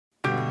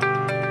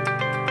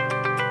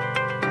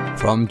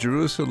From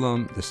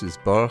Jerusalem, this is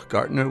Baruch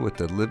Gartner with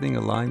the Living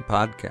Aligned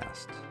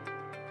podcast.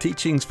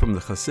 Teachings from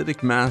the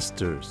Hasidic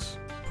masters,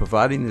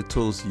 providing the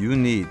tools you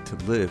need to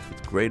live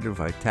with greater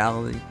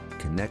vitality,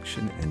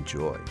 connection, and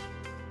joy.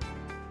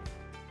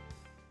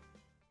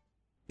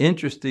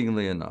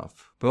 Interestingly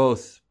enough,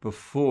 both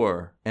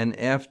before and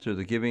after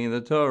the giving of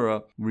the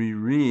Torah, we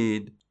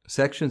read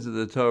sections of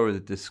the Torah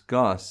that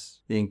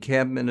discuss the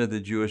encampment of the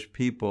Jewish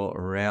people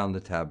around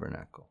the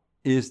tabernacle.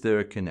 Is there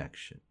a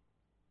connection?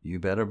 You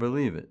better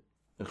believe it.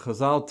 The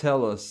Chazal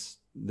tell us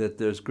that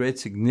there's great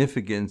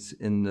significance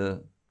in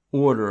the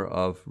order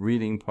of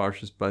reading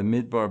Parshas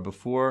Bamidbar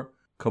before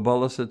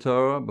Kabbalas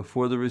Torah,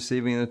 before the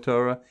receiving of the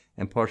Torah,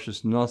 and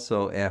Parshas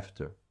Naso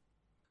after.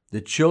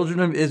 The children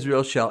of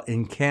Israel shall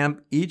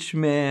encamp each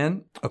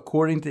man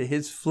according to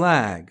his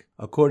flag,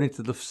 according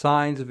to the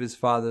signs of his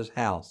father's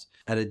house,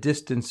 at a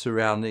distance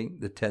surrounding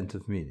the tent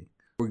of meeting.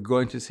 We're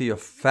going to see a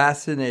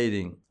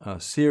fascinating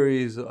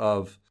series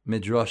of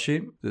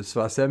Midrashim. The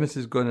Sfas Emes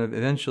is going to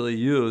eventually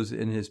use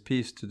in his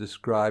piece to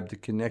describe the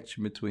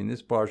connection between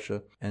this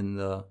Parsha and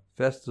the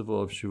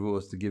festival of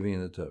Shavuos, the giving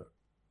of the Torah.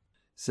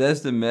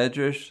 Says the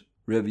Medrash,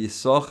 Reb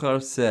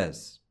Yisachar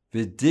says,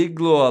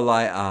 V'diglo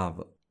alai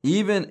ava.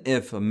 Even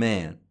if a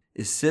man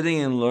is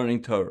sitting and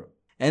learning Torah,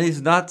 and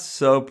he's not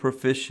so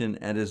proficient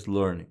at his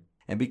learning,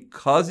 and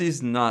because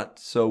he's not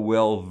so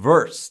well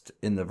versed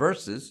in the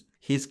verses,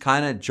 he's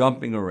kind of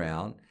jumping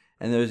around,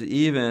 and there's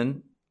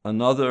even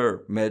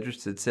another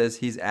medrash that says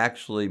he's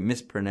actually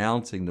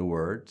mispronouncing the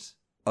words.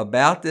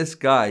 About this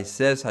guy,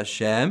 says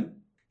Hashem,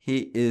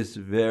 he is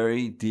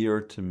very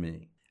dear to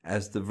me.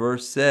 As the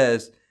verse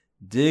says,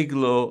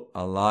 Diglo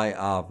alai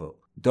avo.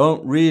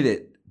 Don't read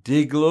it,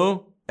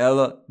 Diglo,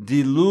 ella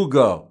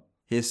dilugo.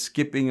 His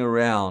skipping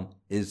around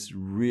is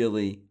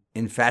really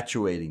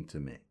infatuating to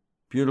me.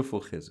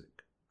 Beautiful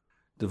chizuk.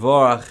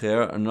 Devar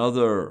acher,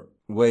 another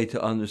way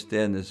to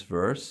understand this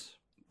verse,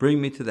 bring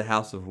me to the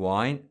house of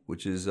wine,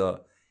 which is a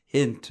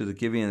hint to the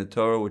giving of the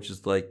Torah, which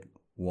is like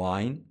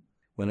wine.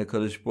 When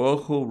HaKadosh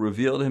Baruch Hu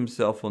revealed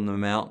himself on the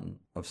mountain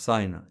of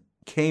Sinai,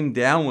 came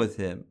down with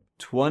him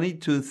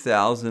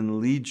 22,000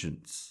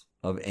 legions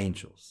of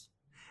angels.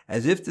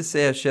 As if to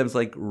say Hashem's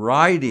like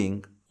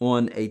riding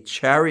on a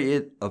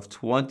chariot of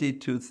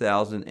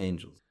 22,000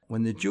 angels.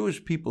 When the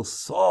Jewish people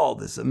saw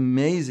this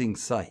amazing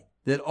sight,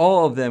 that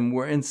all of them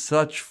were in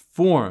such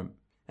form,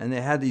 and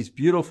they had these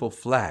beautiful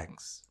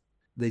flags,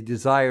 they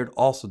desired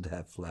also to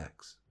have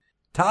flags.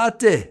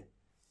 Tate,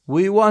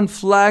 we want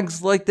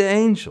flags like the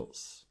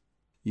angels.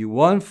 You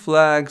want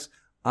flags,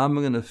 I'm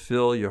going to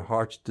fill your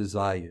heart's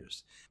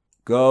desires.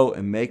 Go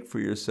and make for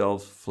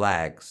yourselves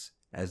flags.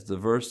 As the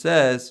verse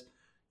says,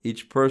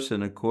 each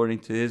person according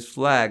to his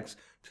flags,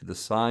 to the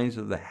signs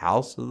of the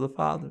house of the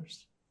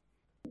fathers.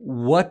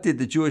 What did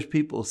the Jewish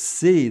people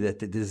see that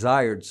they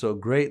desired so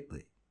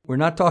greatly? We're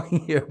not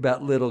talking here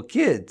about little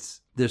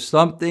kids. There's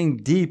something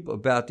deep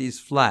about these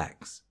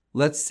flags.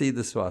 Let's see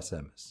the Sfas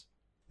Emes.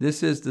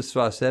 This is the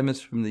Sfas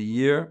Emes from the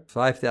year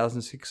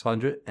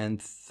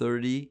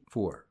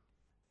 5634.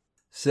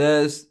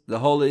 Says the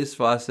Holy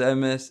Sfas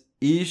Emes,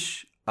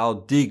 Ish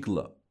al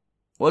Digla.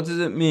 What does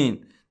it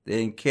mean?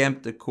 They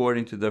encamped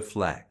according to their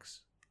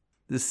flags.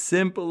 The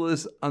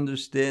simplest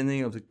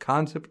understanding of the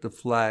concept of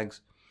flags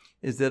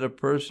is that a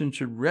person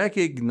should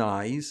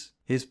recognize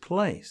his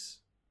place.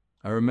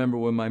 I remember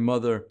when my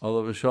mother,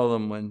 Olav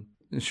Shalom, when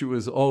she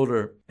was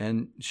older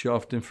and she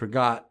often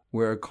forgot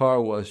where a car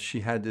was,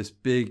 she had this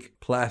big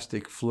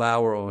plastic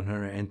flower on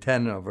her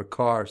antenna of her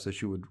car so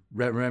she would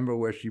remember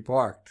where she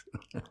parked.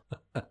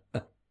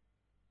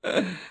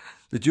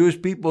 The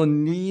Jewish people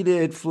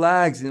needed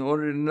flags in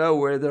order to know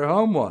where their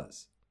home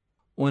was.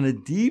 On a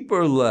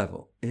deeper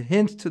level, it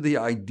hints to the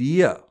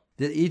idea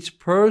that each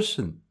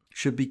person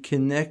should be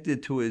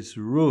connected to his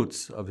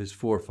roots of his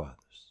forefathers.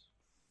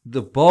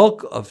 The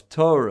bulk of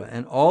Torah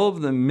and all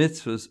of the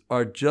mitzvahs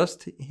are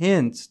just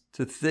hints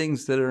to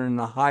things that are in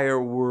the higher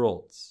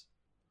worlds.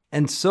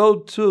 And so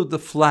too the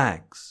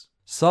flags.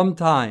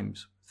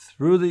 Sometimes,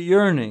 through the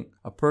yearning,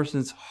 a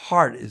person's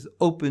heart is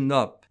opened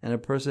up and a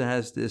person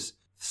has this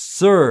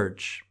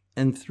surge.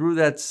 And through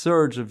that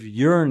surge of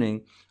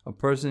yearning, a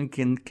person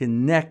can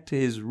connect to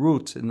his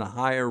roots in the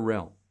higher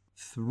realm.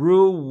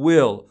 Through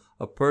will,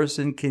 a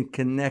person can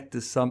connect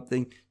to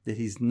something that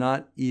he's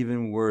not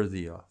even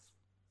worthy of.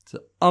 It's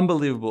an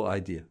unbelievable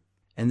idea.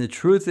 And the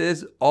truth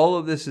is, all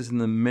of this is in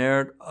the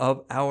merit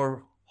of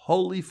our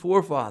holy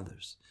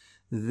forefathers.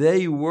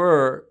 They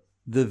were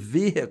the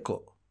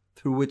vehicle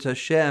through which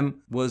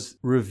Hashem was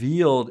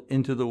revealed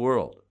into the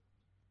world.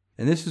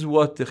 And this is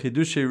what the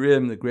Chidushei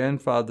Rim, the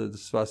grandfather of the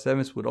Sfas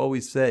Emes, would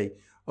always say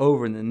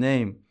over in the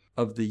name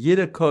of the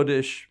Yiddish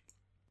Kodesh.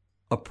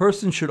 A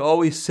person should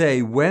always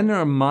say, when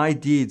are my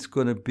deeds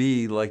going to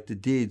be like the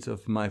deeds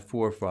of my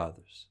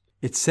forefathers?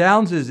 It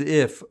sounds as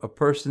if a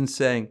person's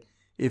saying,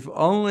 if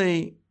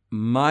only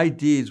my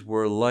deeds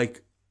were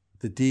like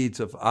the deeds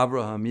of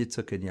Abraham,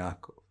 Yitzchak, and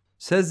Yaakov.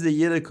 Says the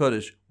Yiddish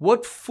Kodesh,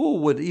 what fool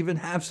would even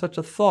have such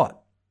a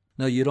thought?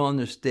 No, you don't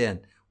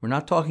understand. We're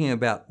not talking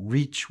about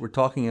reach. We're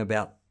talking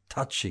about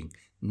touching,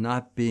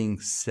 not being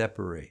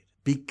separated.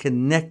 Be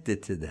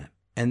connected to them.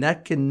 And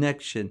that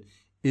connection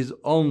is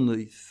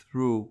only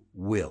through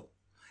will.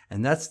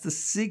 And that's the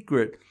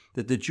secret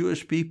that the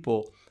Jewish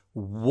people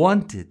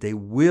wanted. They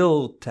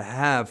willed to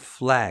have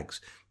flags.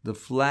 The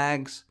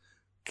flags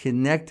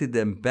connected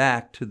them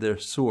back to their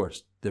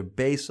source, their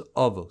base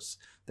avos,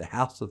 the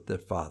house of their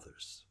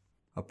fathers.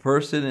 A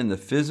person in the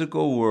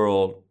physical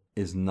world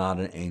is not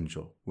an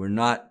angel. We're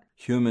not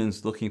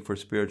humans looking for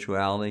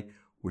spirituality.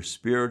 We're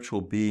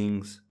spiritual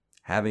beings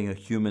having a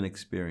human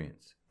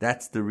experience.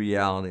 That's the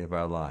reality of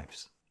our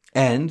lives.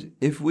 And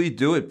if we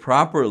do it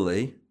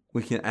properly,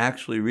 we can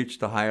actually reach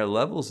the higher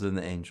levels than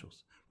the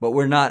angels. But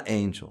we're not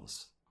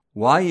angels.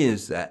 Why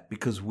is that?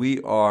 Because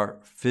we are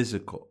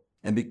physical.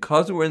 And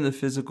because we're in the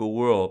physical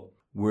world,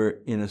 we're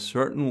in a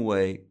certain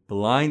way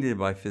blinded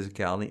by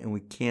physicality, and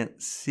we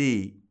can't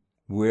see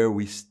where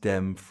we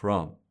stem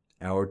from,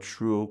 our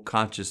true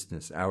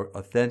consciousness, our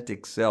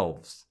authentic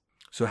selves.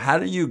 So how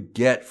do you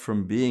get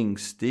from being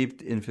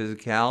steeped in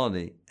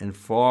physicality and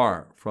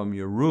far from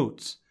your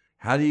roots?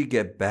 How do you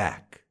get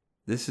back?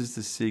 This is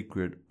the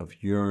secret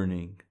of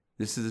yearning.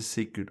 This is the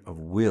secret of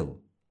will.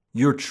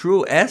 Your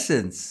true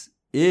essence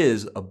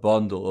is a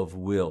bundle of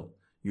will.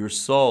 Your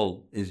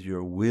soul is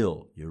your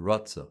will, your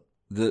ratzah.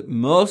 The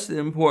most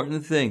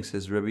important thing,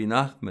 says Rabbi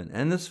Nachman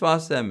and the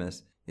Sfas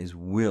Emes, is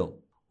will.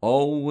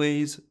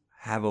 Always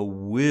have a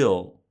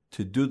will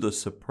to do the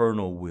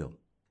supernal will.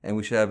 And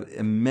we should have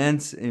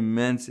immense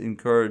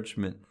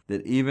encouragement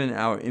that even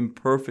our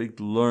imperfect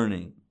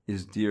learning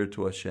is dear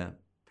to Hashem.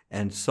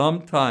 And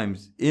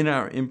sometimes in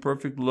our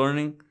imperfect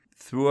learning,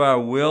 through our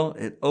will,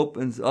 it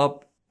opens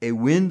up a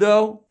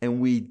window and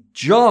we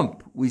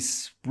jump, we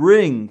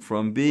spring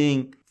from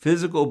being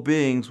physical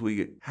beings.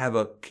 We have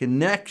a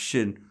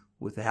connection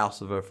with the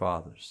house of our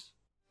fathers.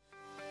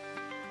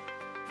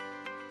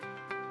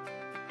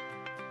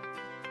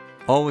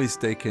 Always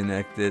stay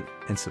connected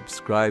and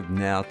subscribe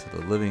now to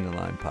the Living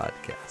Aligned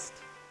podcast.